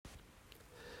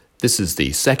This is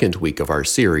the second week of our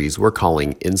series we're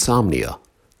calling Insomnia,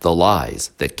 the Lies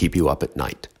That Keep You Up at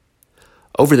Night.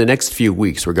 Over the next few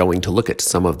weeks, we're going to look at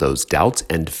some of those doubts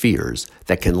and fears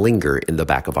that can linger in the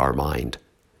back of our mind.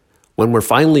 When we're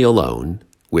finally alone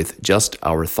with just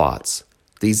our thoughts,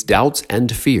 these doubts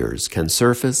and fears can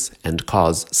surface and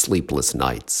cause sleepless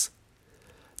nights.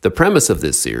 The premise of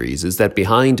this series is that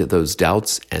behind those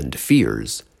doubts and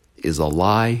fears is a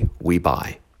lie we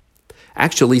buy.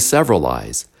 Actually, several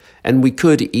lies. And we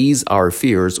could ease our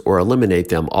fears or eliminate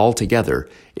them altogether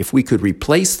if we could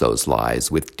replace those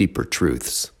lies with deeper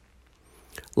truths.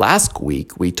 Last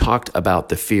week, we talked about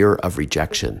the fear of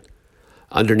rejection.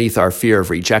 Underneath our fear of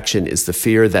rejection is the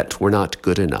fear that we're not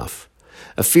good enough,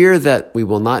 a fear that we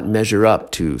will not measure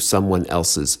up to someone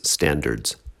else's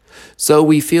standards. So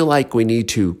we feel like we need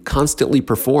to constantly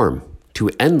perform,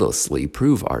 to endlessly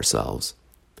prove ourselves.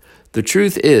 The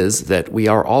truth is that we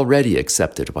are already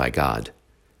accepted by God.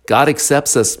 God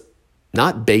accepts us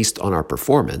not based on our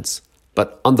performance,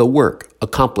 but on the work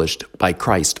accomplished by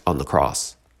Christ on the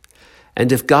cross.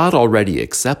 And if God already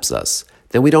accepts us,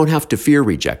 then we don't have to fear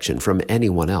rejection from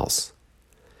anyone else.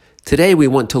 Today we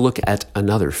want to look at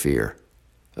another fear,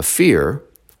 a fear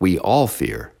we all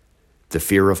fear, the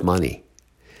fear of money.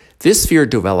 This fear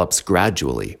develops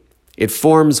gradually. It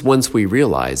forms once we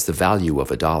realize the value of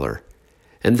 $1.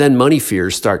 And then money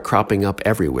fears start cropping up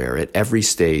everywhere at every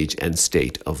stage and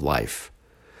state of life.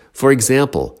 For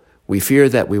example, we fear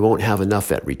that we won't have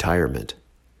enough at retirement.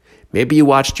 Maybe you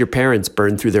watched your parents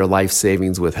burn through their life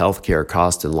savings with healthcare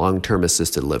costs and long-term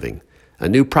assisted living, a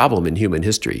new problem in human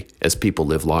history as people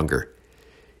live longer.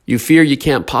 You fear you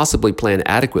can't possibly plan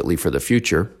adequately for the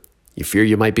future. You fear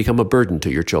you might become a burden to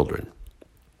your children.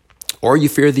 Or you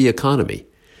fear the economy.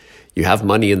 You have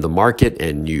money in the market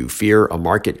and you fear a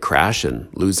market crash and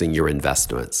losing your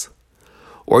investments.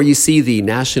 Or you see the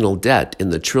national debt in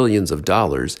the trillions of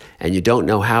dollars and you don't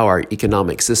know how our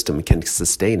economic system can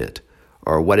sustain it,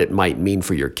 or what it might mean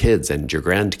for your kids and your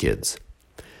grandkids.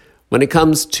 When it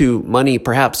comes to money,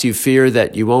 perhaps you fear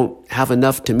that you won't have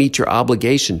enough to meet your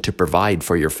obligation to provide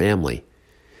for your family.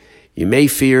 You may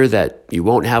fear that you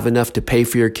won't have enough to pay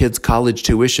for your kids' college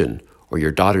tuition or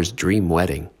your daughter's dream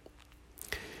wedding.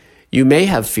 You may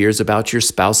have fears about your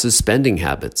spouse's spending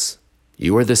habits.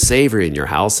 You are the saver in your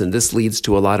house, and this leads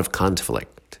to a lot of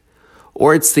conflict.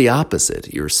 Or it's the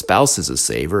opposite. Your spouse is a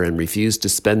saver and refuses to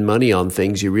spend money on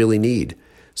things you really need,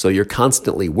 so you're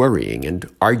constantly worrying and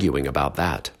arguing about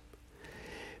that.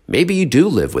 Maybe you do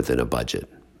live within a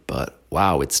budget, but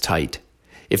wow, it's tight.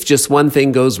 If just one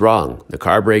thing goes wrong, the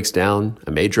car breaks down,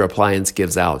 a major appliance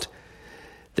gives out,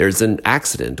 there's an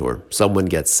accident or someone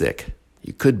gets sick,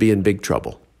 you could be in big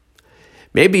trouble.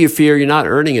 Maybe you fear you're not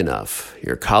earning enough.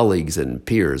 Your colleagues and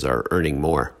peers are earning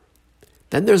more.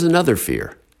 Then there's another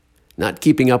fear, not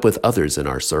keeping up with others in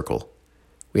our circle.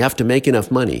 We have to make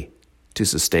enough money to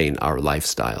sustain our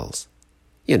lifestyles.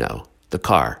 You know, the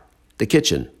car, the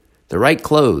kitchen, the right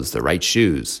clothes, the right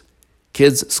shoes,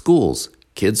 kids' schools,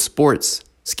 kids' sports,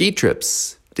 ski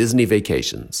trips, Disney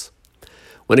vacations.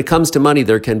 When it comes to money,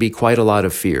 there can be quite a lot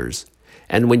of fears.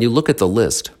 And when you look at the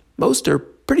list, most are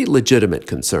pretty legitimate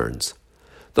concerns.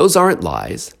 Those aren't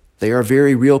lies. They are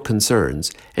very real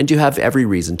concerns, and you have every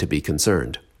reason to be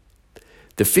concerned.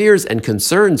 The fears and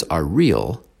concerns are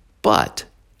real, but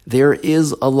there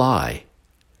is a lie.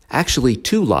 Actually,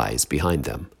 two lies behind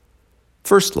them.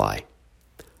 First lie.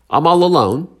 I'm all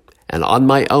alone and on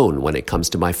my own when it comes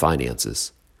to my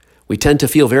finances. We tend to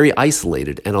feel very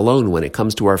isolated and alone when it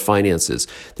comes to our finances.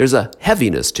 There's a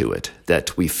heaviness to it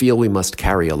that we feel we must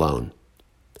carry alone.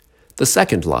 The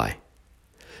second lie.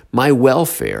 My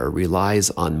welfare relies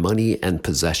on money and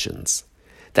possessions.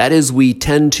 That is, we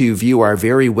tend to view our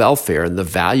very welfare and the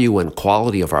value and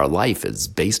quality of our life as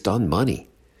based on money.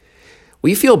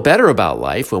 We feel better about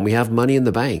life when we have money in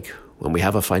the bank, when we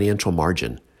have a financial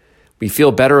margin. We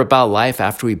feel better about life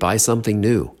after we buy something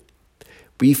new.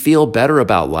 We feel better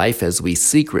about life as we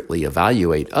secretly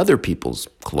evaluate other people's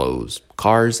clothes,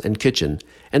 cars, and kitchen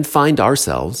and find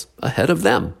ourselves ahead of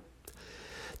them.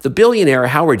 The billionaire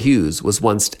Howard Hughes was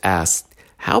once asked,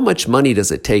 "How much money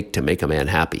does it take to make a man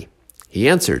happy?" He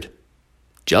answered,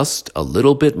 "Just a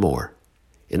little bit more."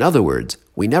 In other words,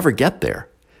 we never get there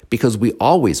because we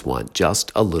always want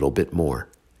just a little bit more.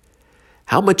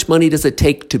 How much money does it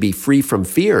take to be free from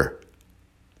fear?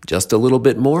 Just a little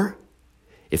bit more?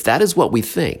 If that is what we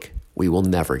think, we will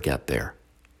never get there.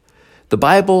 The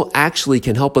Bible actually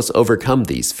can help us overcome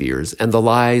these fears and the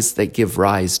lies that give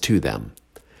rise to them.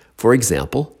 For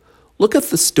example, look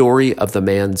at the story of the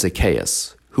man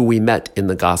Zacchaeus, who we met in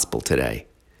the gospel today.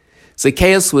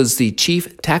 Zacchaeus was the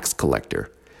chief tax collector,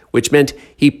 which meant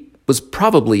he was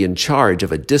probably in charge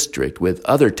of a district with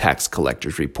other tax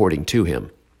collectors reporting to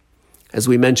him. As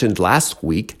we mentioned last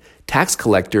week, tax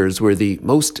collectors were the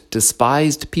most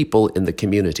despised people in the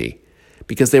community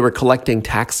because they were collecting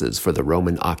taxes for the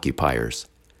Roman occupiers.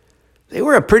 They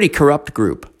were a pretty corrupt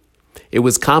group. It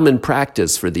was common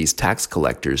practice for these tax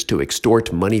collectors to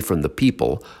extort money from the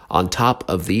people on top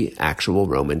of the actual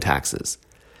Roman taxes.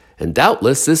 And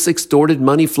doubtless this extorted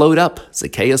money flowed up.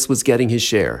 Zacchaeus was getting his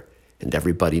share, and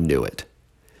everybody knew it.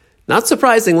 Not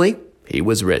surprisingly, he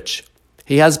was rich.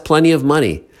 He has plenty of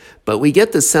money, but we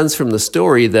get the sense from the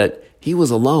story that he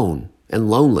was alone and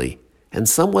lonely and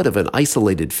somewhat of an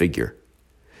isolated figure.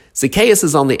 Zacchaeus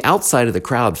is on the outside of the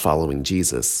crowd following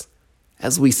Jesus.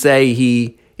 As we say,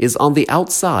 he is on the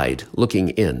outside looking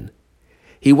in.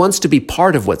 He wants to be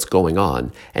part of what's going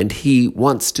on, and he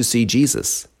wants to see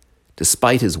Jesus.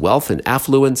 Despite his wealth and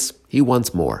affluence, he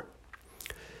wants more.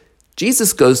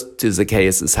 Jesus goes to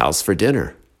Zacchaeus' house for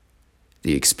dinner.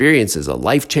 The experience is a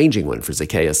life-changing one for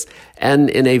Zacchaeus, and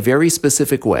in a very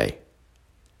specific way.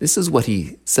 This is what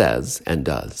he says and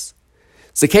does.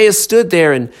 Zacchaeus stood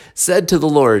there and said to the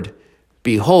Lord,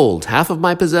 "Behold, half of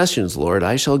my possessions, Lord,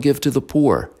 I shall give to the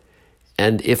poor.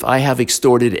 And if I have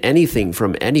extorted anything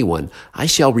from anyone, I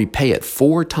shall repay it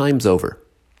 4 times over."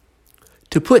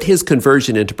 To put his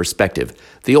conversion into perspective,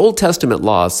 the Old Testament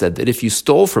law said that if you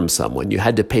stole from someone, you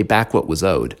had to pay back what was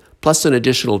owed, plus an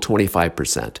additional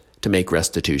 25% to make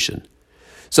restitution.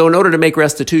 So in order to make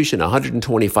restitution,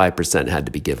 125% had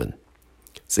to be given.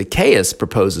 Zacchaeus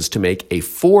proposes to make a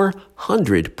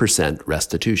 400%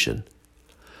 restitution.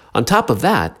 On top of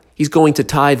that, he's going to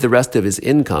tithe the rest of his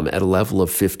income at a level of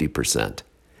 50%.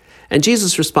 And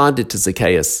Jesus responded to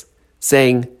Zacchaeus,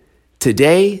 saying,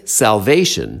 "Today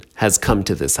salvation has come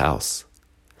to this house."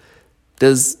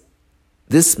 Does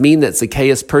this mean that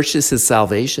Zacchaeus purchased his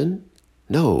salvation?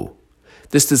 No.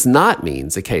 This does not mean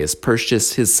Zacchaeus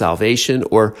purchased his salvation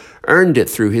or earned it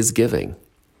through his giving.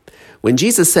 When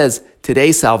Jesus says,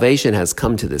 "Today salvation has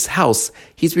come to this house,"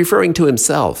 he's referring to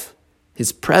himself,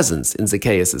 his presence in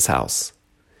Zacchaeus' house.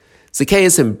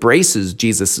 Zacchaeus embraces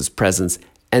Jesus' presence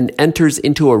and enters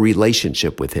into a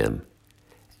relationship with him.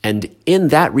 And in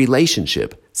that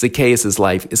relationship, Zacchaeus'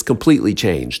 life is completely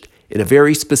changed in a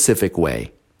very specific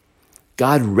way.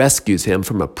 God rescues him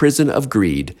from a prison of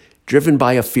greed driven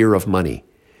by a fear of money,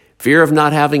 fear of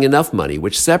not having enough money,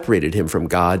 which separated him from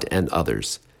God and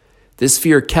others. This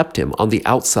fear kept him on the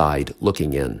outside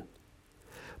looking in.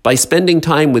 By spending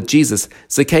time with Jesus,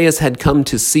 Zacchaeus had come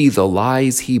to see the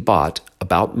lies he bought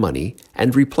about money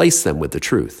and replace them with the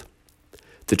truth.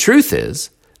 The truth is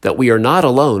that we are not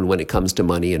alone when it comes to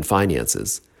money and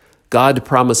finances. God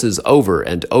promises over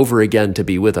and over again to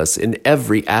be with us in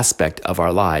every aspect of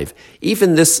our life,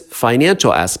 even this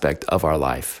financial aspect of our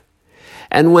life.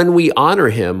 And when we honor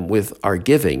him with our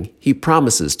giving, he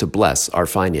promises to bless our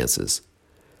finances.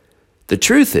 The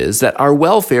truth is that our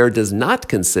welfare does not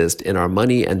consist in our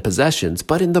money and possessions,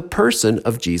 but in the person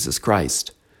of Jesus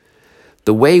Christ.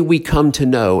 The way we come to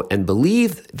know and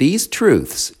believe these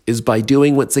truths is by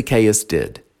doing what Zacchaeus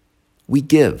did. We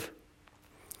give.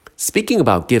 Speaking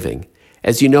about giving,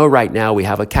 as you know right now we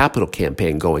have a capital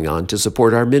campaign going on to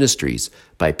support our ministries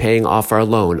by paying off our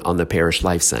loan on the Parish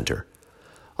Life Center.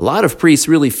 A lot of priests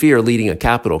really fear leading a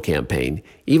capital campaign,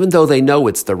 even though they know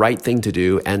it's the right thing to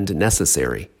do and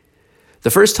necessary.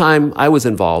 The first time I was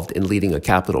involved in leading a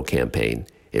capital campaign,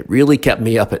 it really kept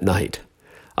me up at night.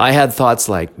 I had thoughts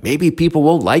like, maybe people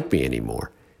won't like me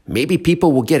anymore. Maybe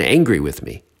people will get angry with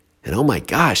me. And oh my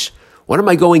gosh, what am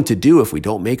I going to do if we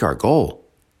don't make our goal?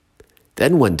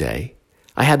 Then one day,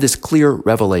 I had this clear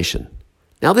revelation.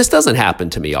 Now, this doesn't happen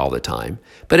to me all the time,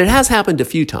 but it has happened a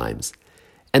few times.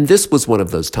 And this was one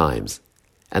of those times.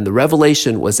 And the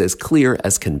revelation was as clear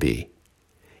as can be.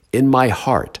 In my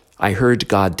heart, I heard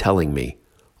God telling me,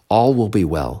 all will be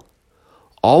well.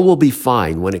 All will be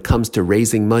fine when it comes to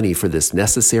raising money for this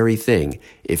necessary thing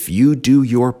if you do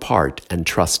your part and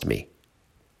trust me.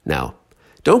 Now,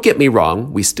 don't get me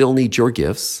wrong, we still need your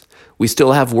gifts. We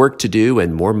still have work to do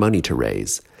and more money to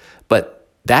raise. But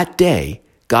that day,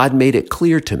 God made it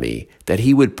clear to me that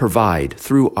he would provide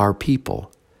through our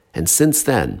people. And since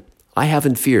then, I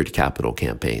haven't feared capital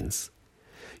campaigns.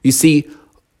 You see,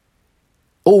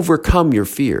 overcome your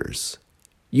fears.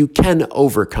 You can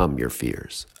overcome your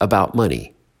fears about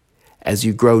money as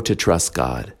you grow to trust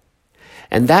God.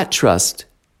 And that trust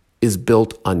is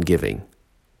built on giving.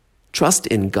 Trust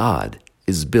in God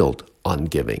is built on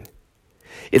giving.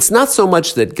 It's not so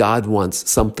much that God wants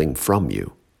something from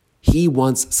you. He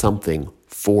wants something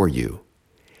for you.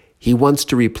 He wants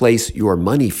to replace your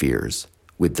money fears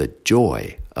with the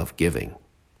joy of giving.